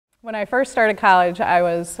When I first started college, I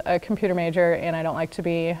was a computer major and I don't like to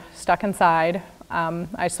be stuck inside.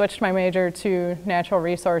 I switched my major to natural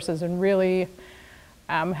resources and really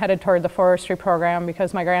headed toward the forestry program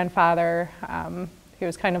because my grandfather, he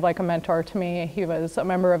was kind of like a mentor to me. He was a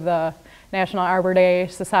member of the National Arbor Day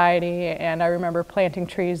Society, and I remember planting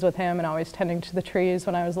trees with him and always tending to the trees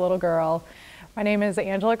when I was a little girl. My name is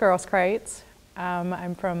Grosskreutz.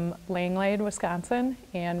 I'm from Langlade, Wisconsin,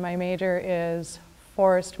 and my major is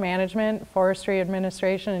forest management, forestry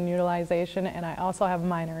administration and utilization, and I also have a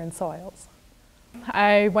minor in soils.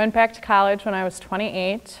 I went back to college when I was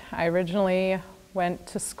 28. I originally went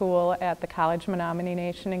to school at the College of Menominee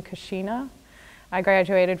Nation in Kashina. I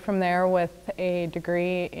graduated from there with a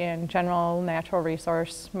degree in general natural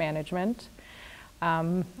resource management.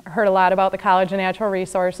 I heard a lot about the College of Natural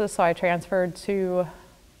Resources, so I transferred to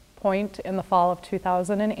Point in the fall of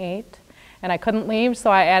 2008. And I couldn't leave, so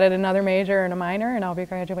I added another major and a minor, and I'll be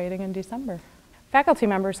graduating in December. Faculty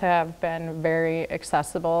members have been very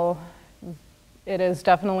accessible. It is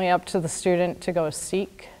definitely up to the student to go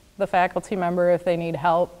seek the faculty member if they need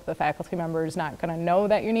help. The faculty member is not going to know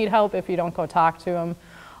that you need help if you don't go talk to them.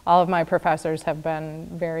 All of my professors have been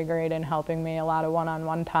very great in helping me, a lot of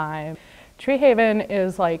one-on-one time. Tree Haven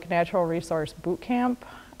is like natural resource boot camp.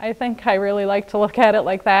 I think I really like to look at it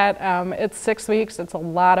like that. It's 6 weeks, it's a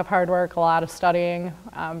lot of hard work, a lot of studying.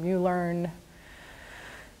 You learn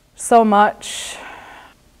so much.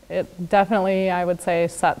 It definitely, I would say,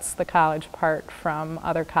 sets the college apart from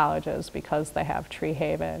other colleges because they have Tree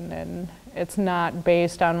Haven, and it's not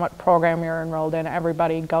based on what program you're enrolled in.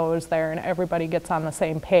 Everybody goes there and everybody gets on the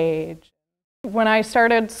same page. When I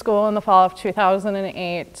started school in the fall of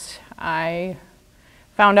 2008, I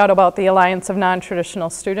found out about the Alliance of Non-Traditional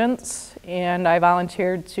Students, and I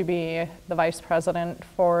volunteered to be the vice president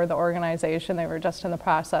for the organization. They were just in the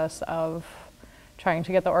process of trying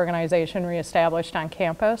to get the organization reestablished on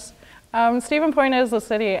campus. Stevens Point as a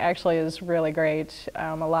city actually is really great.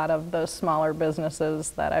 A lot of the smaller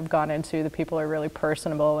businesses that I've gone into, the people are really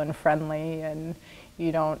personable and friendly, and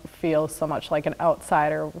you don't feel so much like an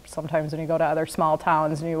outsider. Sometimes when you go to other small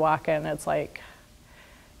towns and you walk in, it's like,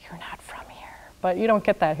 you're not from here. But you don't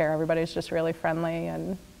get that here. Everybody's just really friendly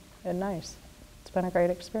and nice. It's been a great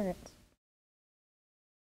experience.